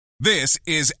This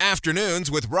is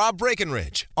Afternoons with Rob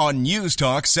Breckenridge on News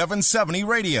Talk 770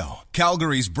 Radio,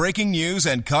 Calgary's breaking news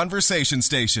and conversation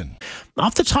station.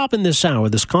 Off the top in this hour,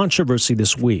 this controversy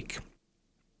this week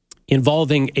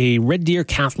involving a Red Deer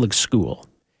Catholic school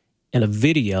and a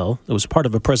video that was part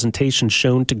of a presentation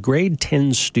shown to grade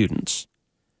 10 students.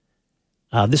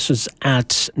 This was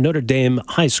at Notre Dame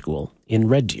High School in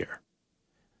Red Deer.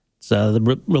 It's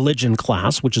the religion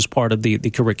class, which is part of the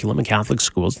curriculum in Catholic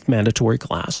schools, mandatory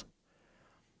class.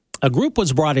 A group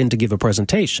was brought in to give a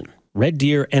presentation, Red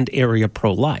Deer and Area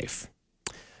Pro-Life.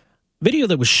 Video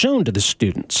that was shown to the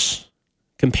students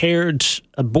compared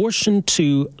abortion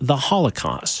to the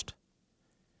Holocaust.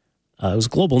 It was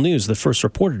Global News that first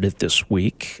reported it this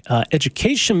week.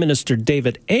 Education Minister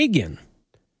David Agin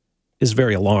is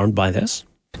very alarmed by this.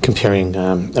 Comparing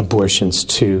abortions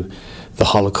to the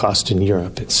Holocaust in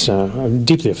Europe. It's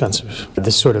deeply offensive.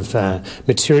 This sort of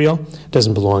material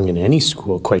doesn't belong in any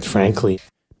school, quite frankly.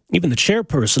 Even the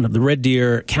chairperson of the Red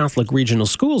Deer Catholic Regional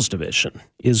Schools Division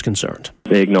is concerned.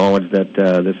 They acknowledge that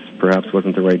this perhaps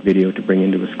wasn't the right video to bring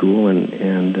into a school,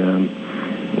 and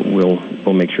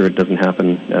we'll make sure it doesn't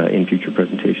happen in future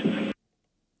presentations.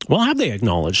 Well, have they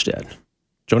acknowledged it?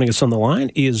 Joining us on the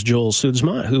line is Joel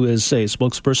Sudsma, who is a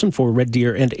spokesperson for Red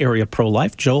Deer and Area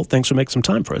Pro-Life. Joel, thanks for making some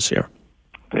time for us here.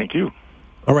 Thank you.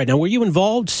 All right, now were you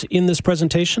involved in this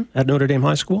presentation at Notre Dame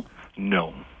High School?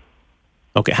 No.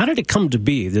 Okay, how did it come to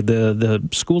be? Did the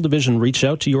school division reach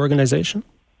out to your organization?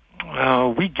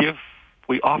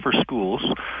 We offer schools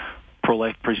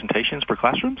pro-life presentations for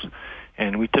classrooms,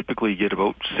 and we typically get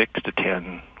about 6 to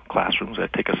 10 classrooms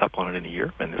that take us up on it in a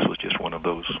year, and this was just one of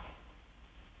those.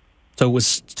 So it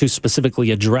was to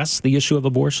specifically address the issue of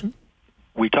abortion?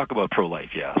 We talk about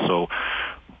pro-life, yeah. So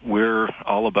we're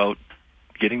all about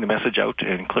getting the message out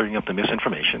and clearing up the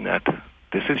misinformation that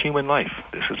this is human life.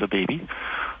 This is a baby,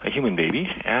 a human baby,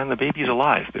 and the baby's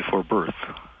alive before birth.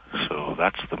 So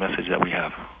that's the message that we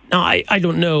have. Now, I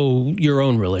don't know your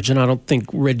own religion. I don't think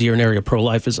Red Deer and Area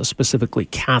Pro-Life is a specifically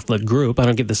Catholic group. I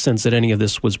don't get the sense that any of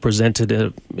this was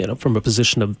presented from a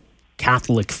position of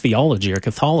Catholic theology or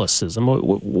Catholicism.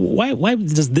 Why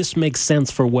does this make sense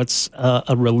for what's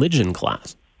a religion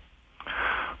class?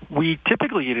 We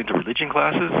typically get into religion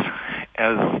classes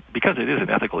because it is an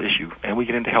ethical issue, and we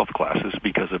get into health classes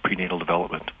because of prenatal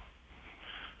development.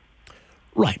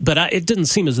 Right, but it didn't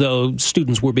seem as though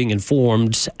students were being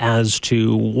informed as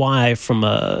to why, from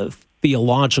a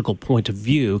theological point of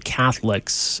view,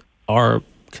 Catholics are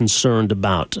concerned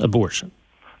about abortion.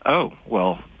 Oh,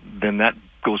 well, then that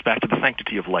goes back to the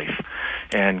sanctity of life.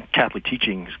 And Catholic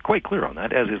teaching is quite clear on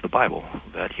that, as is the Bible,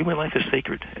 that human life is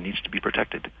sacred and needs to be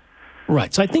protected.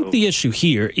 Right. So I think the issue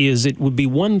here is it would be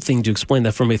one thing to explain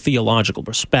that from a theological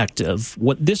perspective.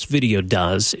 What this video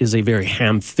does is a very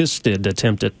ham-fisted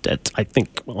attempt at I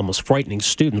think, almost frightening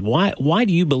students. Why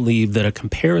do you believe that a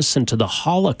comparison to the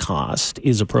Holocaust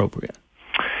is appropriate?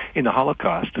 In the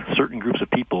Holocaust, certain groups of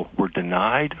people were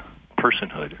denied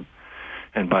personhood.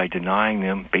 And by denying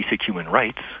them basic human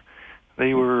rights,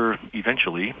 they were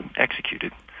eventually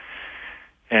executed.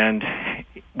 And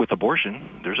with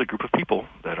abortion, there's a group of people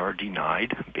that are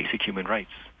denied basic human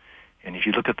rights. And if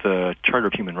you look at the Charter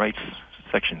of Human Rights,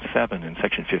 Section 7 and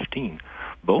Section 15,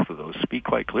 both of those speak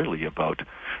quite clearly about,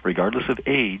 regardless of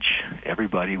age,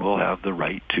 everybody will have the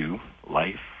right to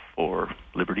life or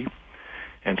liberty.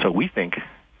 And so we think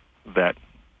that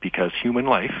because human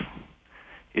life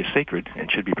is sacred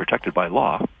and should be protected by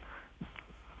law,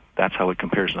 that's how it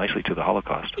compares nicely to the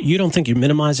Holocaust. You don't think you're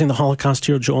minimizing the Holocaust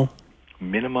here, Joel?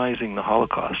 Minimizing the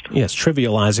Holocaust. Yes,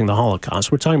 trivializing the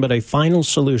Holocaust. We're talking about a final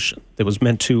solution that was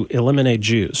meant to eliminate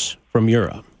Jews from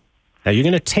Europe. Now, you're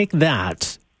going to take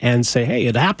that and say, hey,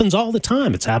 it happens all the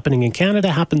time. It's happening in Canada,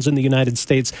 happens in the United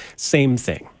States, same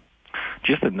thing.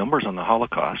 Just the numbers on the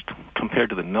Holocaust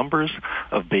compared to the numbers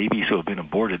of babies who have been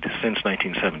aborted since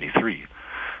 1973,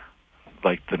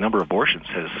 like the number of abortions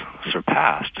has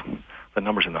surpassed the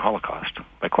numbers in the Holocaust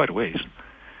by quite a ways.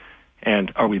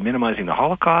 And are we minimizing the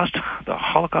Holocaust? The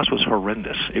Holocaust was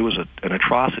horrendous. It was an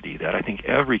atrocity that I think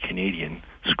every Canadian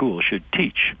school should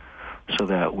teach so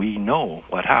that we know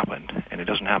what happened and it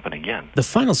doesn't happen again. The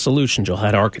final solution, Joel,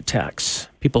 had architects,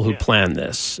 people who planned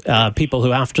this, people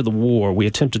who after the war we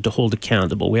attempted to hold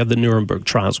accountable. We have the Nuremberg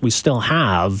trials. We still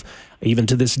have, even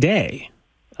to this day,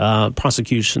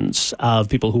 prosecutions of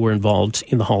people who were involved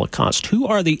in the Holocaust. Who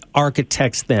are the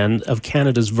architects, then, of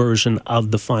Canada's version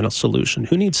of the final solution?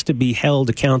 Who needs to be held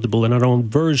accountable in our own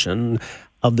version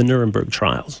of the Nuremberg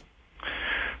trials?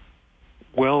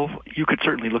 Well, you could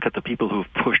certainly look at the people who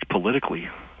have pushed politically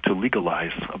to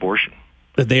legalize abortion.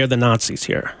 But they are the Nazis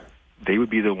here. They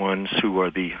would be the ones who are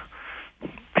the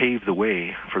paved the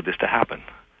way for this to happen.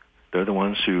 They're the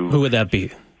ones who... Who would that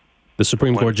be? The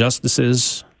Supreme Court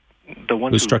justices the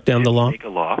ones who struck down the law? Make a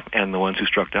law, and the ones who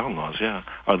struck down laws,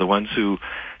 are the ones who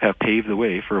have paved the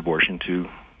way for abortion to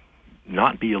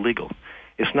not be illegal.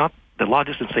 It's not... The law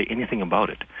doesn't say anything about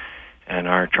it. And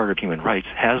our Charter of Human Rights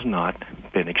has not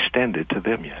been extended to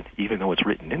them yet, even though it's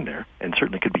written in there, and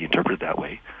certainly could be interpreted that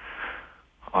way.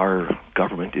 Our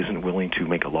government isn't willing to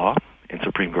make a law, and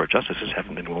Supreme Court justices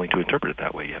haven't been willing to interpret it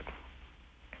that way yet.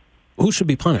 Who should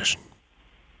be punished?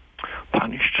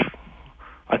 Punished?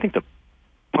 I think the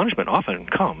punishment often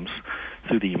comes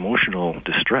through the emotional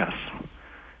distress.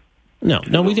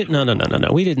 No, we didn't.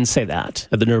 No. We didn't say that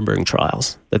at the Nuremberg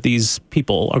trials, that these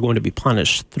people are going to be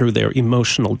punished through their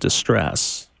emotional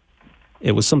distress.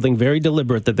 It was something very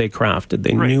deliberate that they crafted.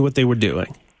 They knew what they were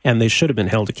doing, and they should have been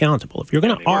held accountable. If you're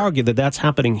going to argue that that's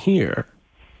happening here,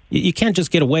 you can't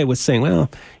just get away with saying, well,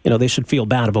 they should feel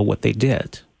bad about what they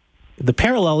did. The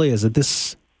parallel is that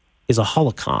this is a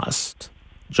Holocaust,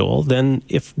 Joel. Then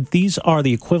if these are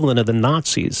the equivalent of the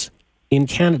Nazis in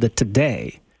Canada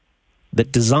today, that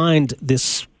designed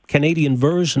this Canadian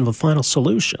version of a final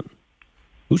solution,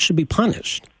 who should be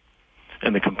punished?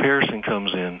 And the comparison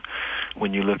comes in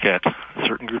when you look at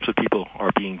certain groups of people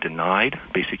are being denied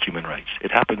basic human rights. It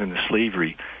happened in the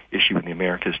slavery issue in the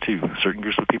Americas too. Certain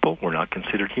groups of people were not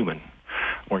considered human,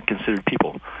 weren't considered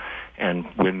people. And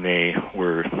when they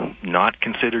were not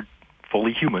considered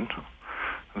fully human,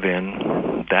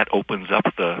 then that opens up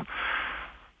the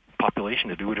population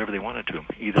to do whatever they wanted to them,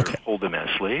 either hold them as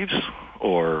slaves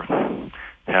or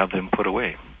have them put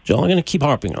away. Joel, I'm going to keep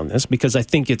harping on this because I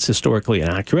think it's historically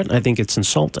inaccurate. I think it's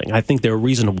insulting. I think there are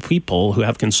reasonable people who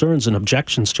have concerns and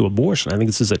objections to abortion. I think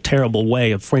this is a terrible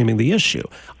way of framing the issue.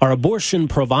 Are abortion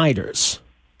providers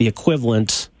the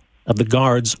equivalent of the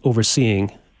guards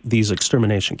overseeing these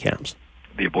extermination camps?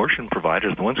 The abortion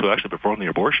providers, the ones who actually perform the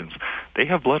abortions, they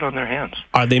have blood on their hands.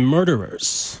 Are they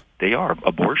murderers? They are.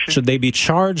 Abortion. Should they be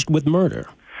charged with murder?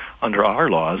 Under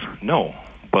our laws, no.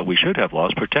 But we should have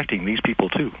laws protecting these people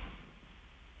too.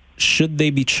 Should they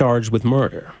be charged with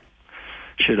murder?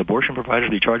 Should abortion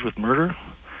providers be charged with murder?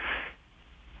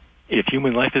 If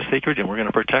human life is sacred and we're going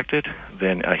to protect it,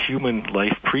 then a human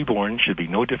life preborn should be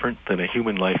no different than a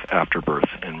human life after birth,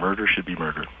 and murder should be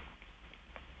murder.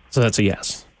 So that's a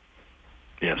yes.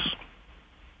 Yes.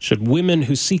 Should women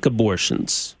who seek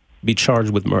abortions be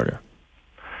charged with murder?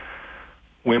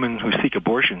 Women who seek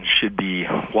abortion should be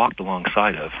walked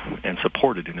alongside of and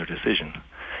supported in their decision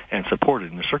and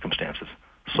supported in their circumstances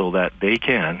so that they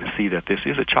can see that this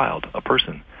is a child, a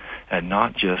person, and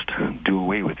not just do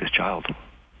away with this child.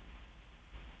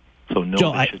 So no,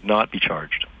 Joel, they should not be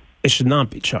charged. They should not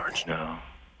be charged? No.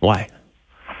 Why?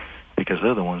 Because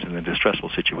they're the ones in the distressful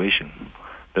situation.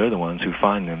 They're the ones who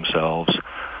find themselves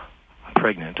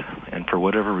pregnant and for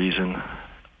whatever reason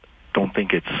don't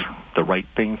think it's the right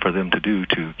thing for them to do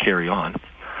to carry on.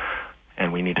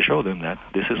 And we need to show them that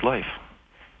this is life.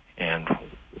 And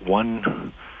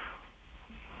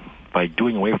by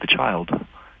doing away with the child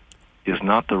is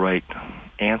not the right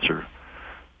answer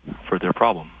for their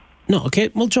problem. No,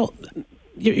 okay. Well, Joel,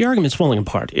 your argument's falling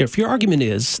apart. If your argument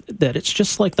is that it's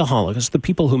just like the Holocaust, the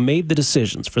people who made the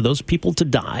decisions for those people to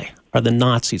die are the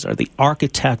Nazis, are the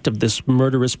architect of this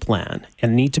murderous plan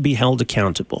and need to be held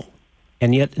accountable.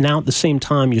 And yet now at the same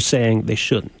time you're saying they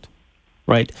shouldn't,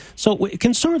 right? So it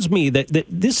concerns me that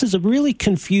this is a really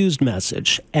confused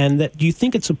message and that you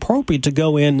think it's appropriate to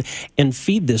go in and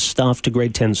feed this stuff to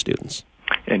grade 10 students.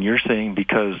 And you're saying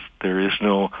because there is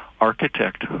no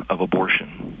architect of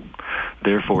abortion,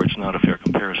 therefore it's not a fair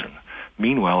comparison.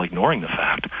 Meanwhile, ignoring the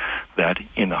fact that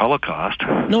in the Holocaust...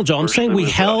 No, Joe, I'm saying we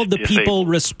held the people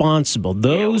responsible.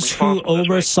 Those who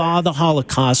oversaw the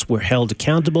Holocaust were held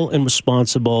accountable and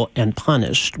responsible and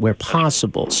punished where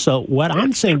possible. So what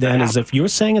I'm saying then is if you're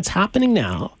saying it's happening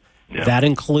now, that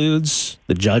includes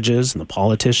the judges and the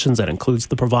politicians, that includes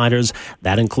the providers,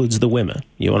 that includes the women.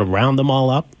 You want to round them all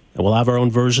up and we'll have our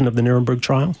own version of the Nuremberg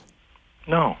trials?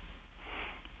 No.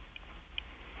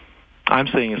 I'm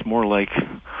saying it's more like...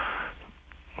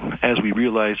 as we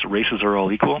realize races are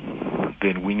all equal,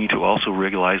 then we need to also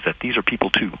realize that these are people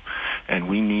too. And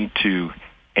we need to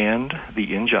end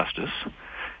the injustice,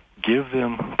 give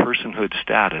them personhood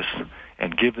status,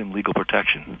 and give them legal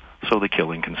protection so the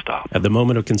killing can stop. At the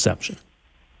moment of conception?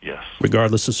 Yes.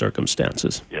 Regardless of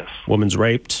circumstances? Yes. Woman's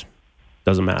raped?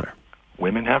 Doesn't matter.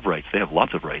 Women have rights. They have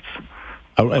lots of rights.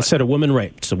 I said a woman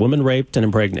raped. So a woman raped and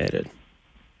impregnated.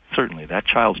 Certainly. That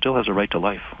child still has a right to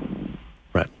life.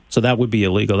 Right. So that would be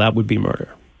illegal. That would be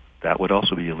murder. That would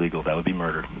also be illegal. That would be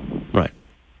murder. Right.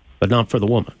 But not for the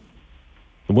woman.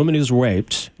 the woman who's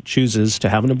raped chooses to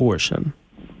have an abortion,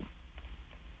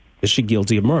 is she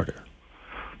guilty of murder?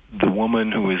 The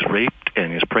woman who is raped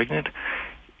and is pregnant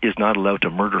is not allowed to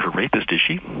murder her rapist, is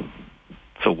she?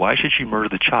 So why should she murder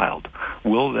the child?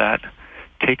 Will that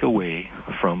take away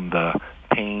from the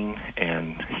pain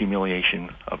and humiliation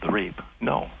of the rape?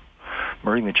 No.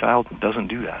 Murdering the child doesn't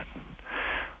do that.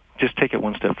 Just take it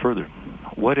one step further.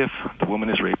 What if the woman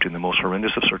is raped in the most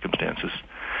horrendous of circumstances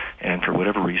and for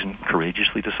whatever reason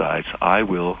courageously decides, I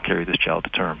will carry this child to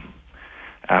term?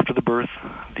 After the birth,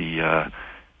 the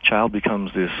child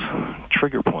becomes this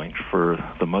trigger point for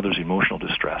the mother's emotional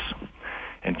distress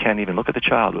and can't even look at the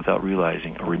child without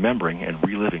realizing or remembering and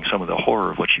reliving some of the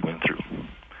horror of what she went through.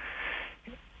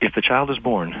 If the child is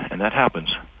born and that happens,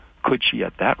 could she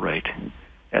at that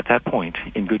point,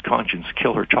 in good conscience,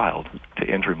 kill her child to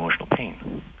end her emotional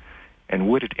pain? And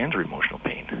would it end her emotional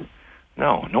pain?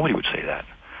 No, nobody would say that.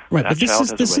 Right, but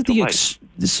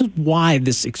this is why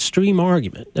this extreme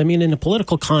argument. I mean, in a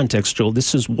political context, Joel,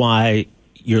 this is why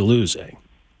you're losing.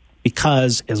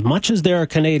 Because as much as there are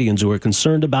Canadians who are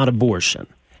concerned about abortion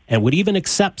and would even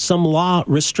accept some law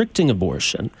restricting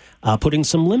abortion, putting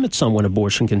some limits on when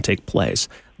abortion can take place,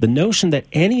 the notion that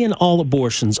any and all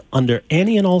abortions under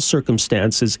any and all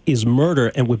circumstances is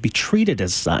murder and would be treated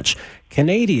as such,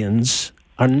 Canadians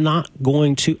are not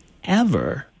going to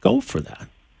ever go for that.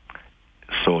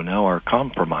 So now our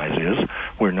compromise is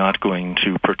we're not going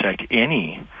to protect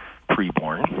any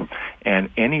preborn, and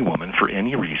any woman for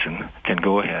any reason can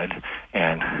go ahead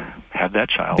and have that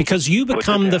child. Because you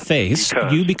become the face,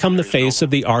 of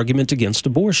the argument against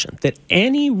abortion. That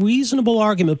any reasonable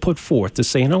argument put forth to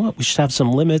say, you know what, we should have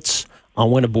some limits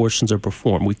on when abortions are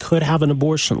performed. We could have an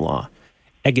abortion law.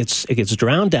 It gets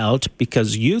drowned out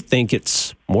because you think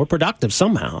it's more productive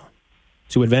somehow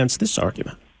to advance this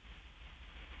argument.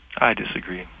 I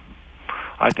disagree.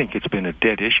 I think it's been a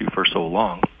dead issue for so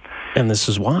long. And this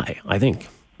is why, I think,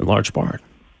 in large part.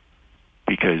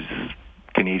 Because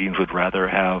Canadians would rather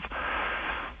have...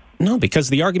 No, because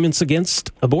the argument's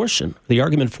against abortion, the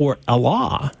argument for a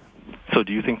law, so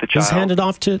do you think the child... is handed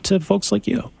off to folks like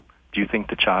you. Do you think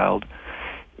the child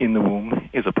in the womb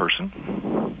is a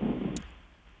person?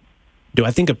 Do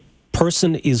I think a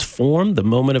person is formed the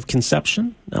moment of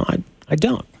conception? No, I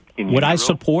don't. Would I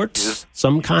support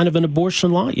some kind of an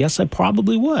abortion law? Yes, I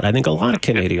probably would. I think a lot of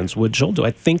Canadians would, Joel. Do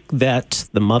I think that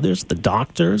the mothers, the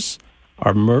doctors,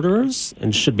 are murderers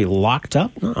and should be locked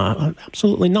up? No,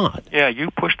 absolutely not. Yeah, you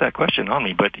pushed that question on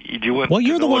me, but do you want... Well,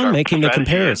 you're the one making the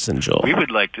comparison, Joel. We would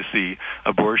like to see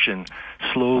abortion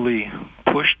slowly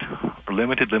pushed,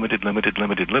 limited,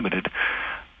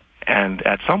 and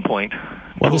at some point...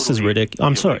 Well, this is ridiculous.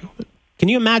 I'm sorry. Can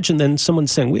you imagine then someone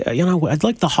saying, I'd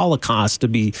like the Holocaust to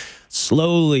be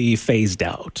slowly phased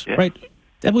out, right?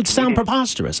 That would sound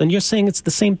preposterous. And you're saying it's the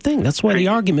same thing. That's why the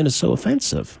argument is so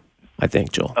offensive, I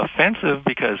think, Joel. Offensive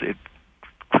because it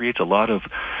creates a lot of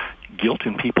guilt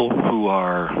in people who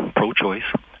are pro-choice,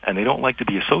 and they don't like to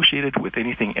be associated with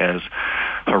anything as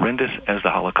horrendous as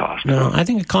the Holocaust. No, I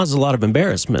think it causes a lot of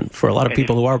embarrassment for a lot of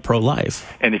people who are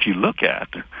pro-life. And if you look at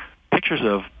pictures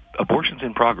of abortions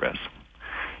in progress,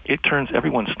 it turns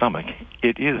everyone's stomach.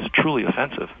 It is truly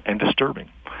offensive and disturbing.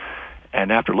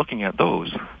 And after looking at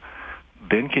those,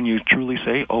 then can you truly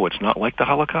say, oh, it's not like the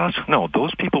Holocaust? No,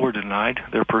 those people were denied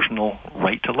their personal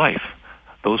right to life.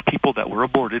 Those people that were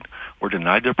aborted were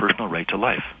denied their personal right to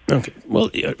life. Okay.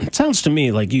 Well, it sounds to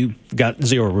me like you've got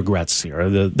zero regrets here.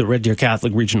 The Red Deer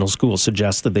Catholic Regional School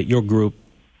suggested that your group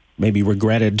maybe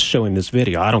regretted showing this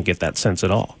video. I don't get that sense at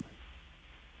all.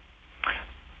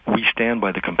 We stand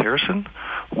by the comparison.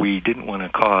 We didn't want to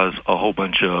cause a whole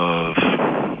bunch of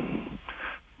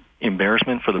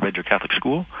embarrassment for the Red Deer Catholic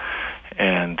School,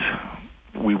 and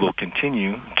we will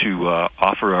continue to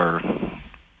offer our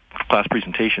class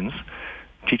presentations.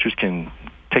 Teachers can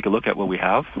take a look at what we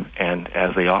have, and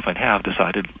as they often have,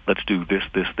 decided, let's do this,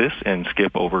 and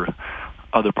skip over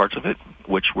other parts of it,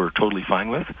 which we're totally fine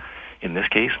with. In this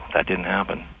case, that didn't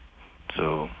happen.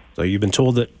 So you've been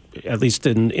told that, at least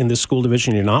in this school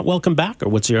division, you're not welcome back, or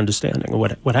what's your understanding? Or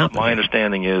what happened? My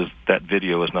understanding is that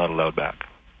video is not allowed back.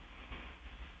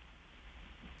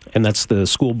 And that's the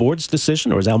school board's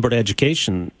decision, or has Alberta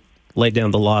Education laid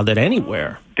down the law that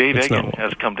anywhere? Dave Egan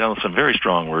has come down with some very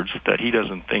strong words that he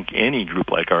doesn't think any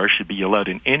group like ours should be allowed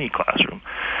in any classroom.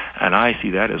 And I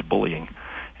see that as bullying.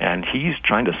 And he's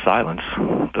trying to silence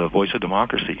the voice of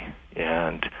democracy.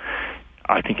 And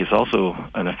I think it's also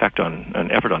an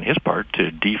effort on his part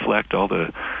to deflect all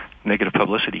the negative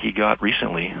publicity he got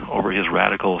recently over his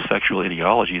radical sexual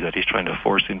ideology that he's trying to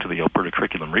force into the Alberta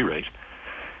curriculum rewrite.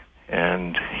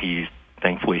 And he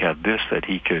thankfully had this that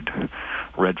he could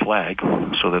red flag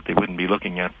so that they wouldn't be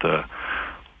looking at the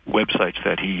websites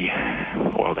that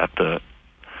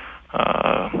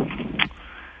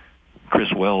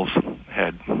Chris Wells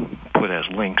had put as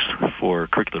links for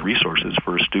curricular resources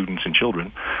for students and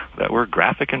children that were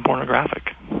graphic and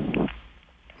pornographic.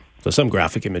 So some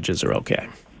graphic images are okay.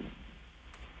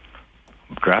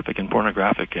 Graphic and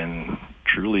pornographic and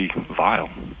truly vile.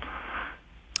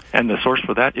 And the source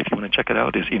for that, if you want to check it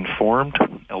out, is Informed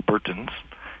Albertan.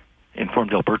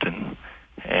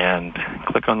 And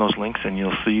click on those links and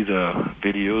you'll see the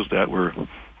videos that were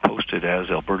posted as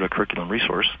Alberta Curriculum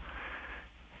Resource.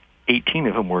 18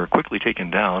 of them were quickly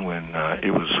taken down when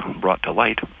it was brought to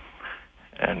light.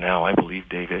 And now I believe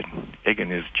David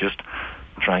Egan is just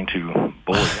trying to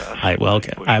bully us.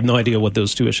 Okay. I have no idea what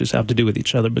those two issues have to do with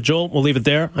each other. But Joel, we'll leave it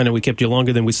there. I know we kept you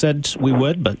longer than we said we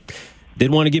would, but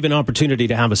did want to give you an opportunity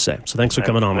to have a say. So thanks for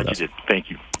coming on with us. Thank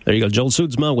you. There you go. Joel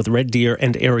Soedsma with Red Deer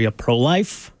and Area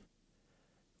Pro-Life.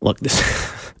 Look,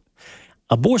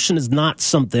 abortion is not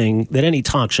something that any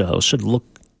talk show host should look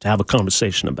to have a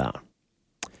conversation about.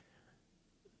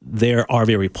 There are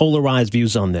very polarized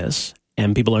views on this,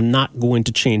 and people are not going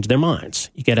to change their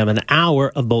minds. You can have an hour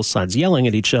of both sides yelling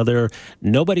at each other.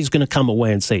 Nobody's going to come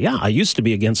away and say, yeah, I used to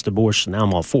be against abortion, now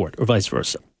I'm all for it, or vice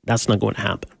versa. That's not going to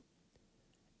happen.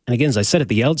 And again, as I said at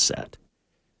the outset,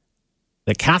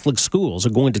 the Catholic schools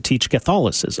are going to teach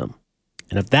Catholicism.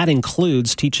 And if that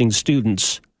includes teaching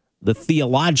students the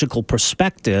theological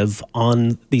perspective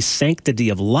on the sanctity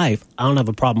of life, I don't have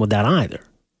a problem with that either.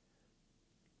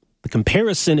 The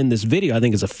comparison in this video, I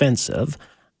think, is offensive.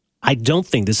 I don't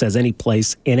think this has any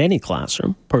place in any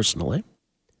classroom, personally.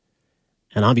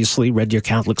 And obviously, Red Deer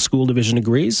Catholic School Division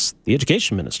agrees. The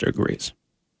education minister agrees.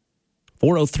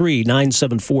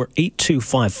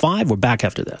 403-974-8255. We're back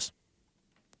after this.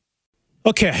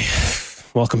 Okay.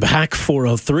 Welcome back.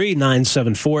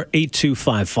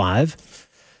 403-974-8255.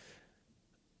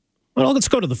 Well, let's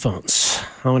go to the phones.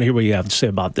 I want to hear what you have to say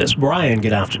about this. Brian,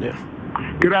 good afternoon.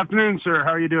 Good afternoon, sir.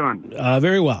 How are you doing?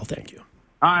 Very well, thank you.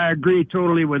 I agree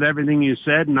totally with everything you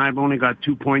said, and I've only got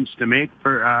 2 points to make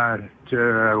for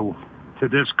to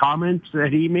this comment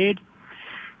that he made.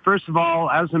 First of all,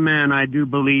 as a man, I do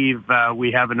believe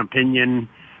we have an opinion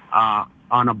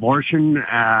on abortion,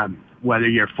 whether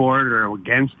you're for it or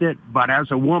against it. But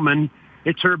as a woman,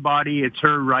 it's her body, it's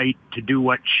her right to do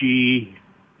what she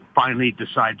finally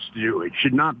decides to do. It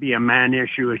should not be a man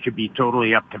issue. It should be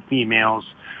totally up to females,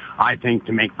 I think,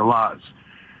 to make the laws.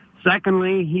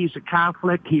 Secondly, he's a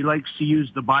Catholic. He likes to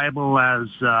use the Bible as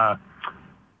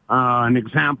an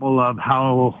example of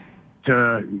how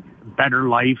to better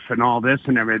life and all this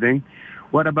and everything.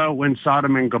 What about when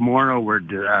Sodom and Gomorrah were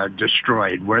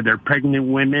destroyed? Were there pregnant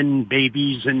women,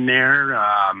 babies in there,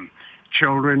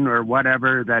 children or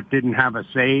whatever that didn't have a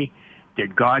say?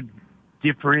 Did God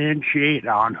differentiate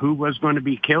on who was going to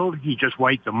be killed? He just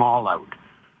wiped them all out.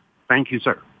 Thank you,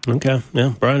 sir. Okay.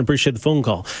 Yeah, Brian, appreciate the phone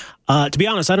call. To be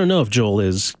honest, I don't know if Joel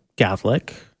is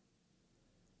Catholic.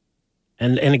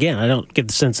 And again, I don't get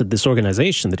the sense that this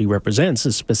organization that he represents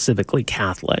is specifically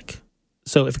Catholic.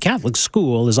 So if a Catholic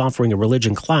school is offering a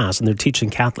religion class and they're teaching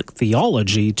Catholic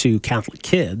theology to Catholic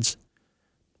kids,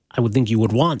 I would think you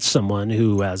would want someone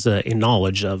who has a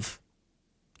knowledge of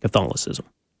Catholicism.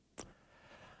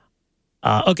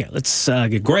 Okay, let's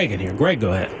get Greg in here. Greg,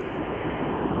 go ahead.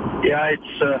 Yeah,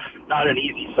 it's not an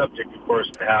easy subject, of course,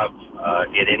 to have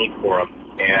in any forum.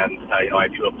 And, I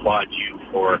do applaud you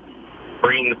for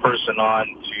bringing the person on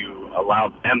to allow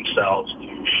themselves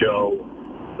to show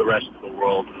the rest of the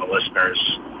world and the listeners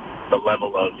the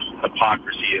level of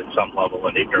hypocrisy at some level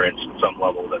and ignorance at some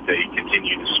level that they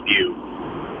continue to spew.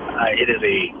 It is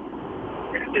a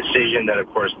decision that, of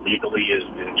course, legally is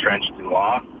entrenched in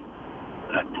law,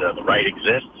 that the right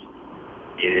exists.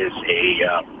 It is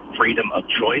a freedom of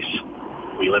choice.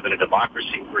 We live in a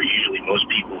democracy where usually most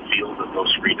people feel that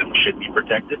those freedoms should be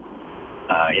protected.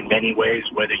 In many ways,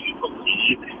 whether you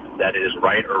believe that it is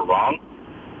right or wrong,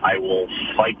 I will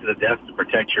fight to the death to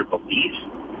protect your belief.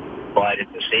 But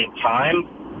at the same time,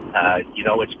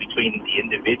 it's between the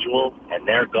individual and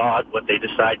their God what they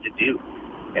decide to do.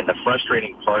 And the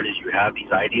frustrating part is you have these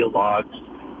ideologues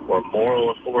or moral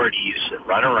authorities that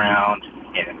run around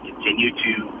and continue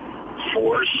to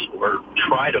force or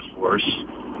try to force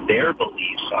their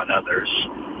beliefs on others,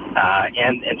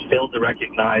 and fail to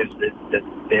recognize that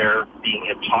they're being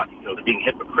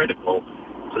hypocritical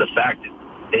to the fact that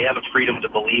they have a freedom to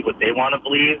believe what they want to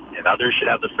believe, and others should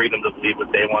have the freedom to believe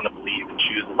what they want to believe and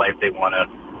choose the life they want to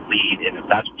lead. And if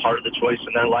that's part of the choice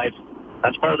in their life,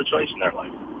 that's part of the choice in their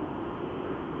life.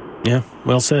 Yeah,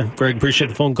 well said. Greg, appreciate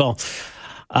the phone call.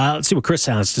 Let's see what Chris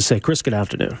has to say. Chris, good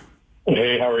afternoon.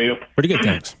 Hey, how are you? Pretty good,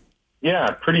 thanks.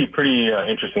 Yeah, pretty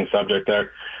interesting subject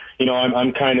there.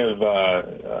 I'm kind of,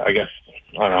 I guess,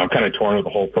 I don't know, I'm kind of torn with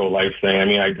the whole pro-life thing. I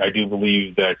mean, I do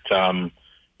believe that,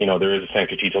 there is a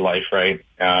sanctity to life, right?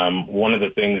 One of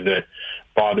the things that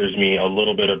bothers me a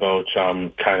little bit about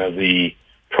kind of the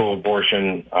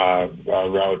pro-abortion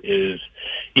route is,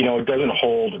 it doesn't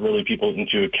hold really people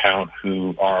into account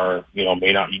who are,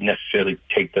 may not necessarily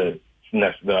take the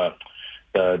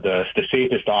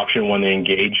safest option when they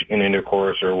engage in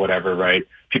intercourse or whatever, right?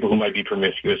 People who might be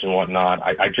promiscuous and whatnot.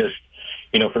 I just,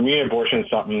 for me, abortion is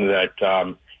something that,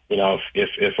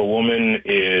 if a woman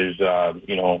is,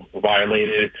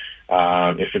 violated,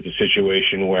 if it's a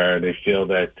situation where they feel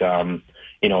that,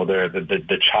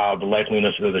 the child, the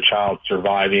likeliness of the child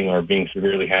surviving or being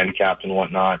severely handicapped and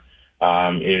whatnot,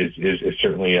 is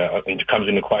certainly, it comes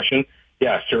into question.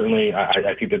 Yeah, certainly.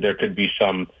 I think that there could be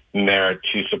some merit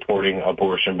to supporting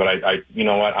abortion, but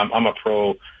I'm a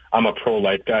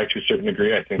pro-life guy to a certain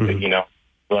degree. I think that,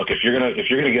 look, if you're gonna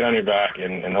get on your back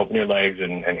and open your legs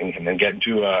and get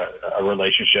into a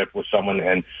relationship with someone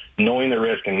and knowing the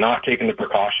risk and not taking the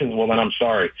precautions, well, then I'm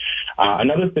sorry.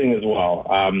 Another thing as well,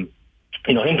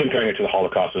 him comparing it to the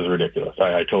Holocaust is ridiculous.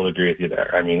 I totally agree with you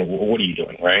there. I mean, what are you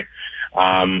doing, right?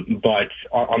 But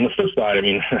on the flip side, I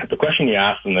mean, the question you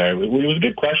asked him there, it was a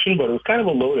good question, but it was kind of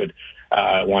a loaded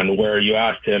one where you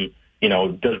asked him,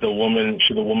 should the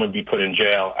woman be put in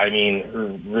jail? I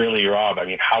mean, really, Rob, I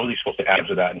mean, how is he supposed to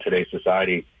answer that in today's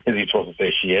society? Is he supposed to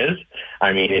say she is?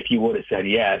 I mean, if he would have said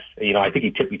yes, I think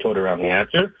he tippy-toed around the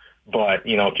answer. But,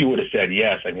 if he would have said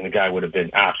yes, I mean, the guy would have been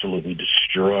absolutely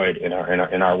destroyed in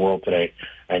our world today.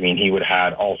 I mean, he would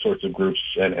have had all sorts of groups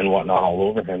and whatnot all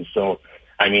over him. So,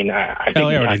 I mean, I think he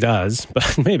already does,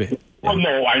 but maybe. Yeah. Well,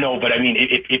 no, I know, but I mean,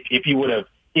 if he would have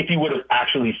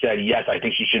actually said yes, I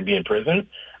think she should be in prison.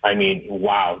 I mean,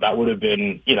 wow, that would have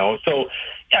been, So,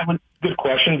 yeah, good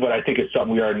question, but I think it's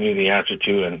something we already knew the answer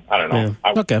to, and I don't know.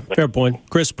 Yeah. Okay, fair point.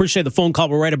 Chris, appreciate the phone call.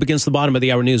 We're right up against the bottom of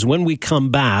the hour news. When we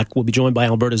come back, we'll be joined by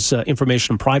Alberta's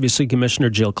Information and Privacy Commissioner,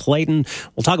 Jill Clayton.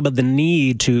 We'll talk about the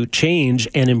need to change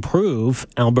and improve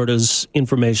Alberta's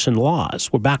information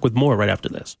laws. We're back with more right after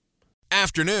this.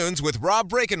 Afternoons with Rob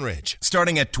Breckenridge,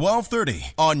 starting at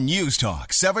 12:30 on News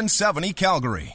Talk 770 Calgary.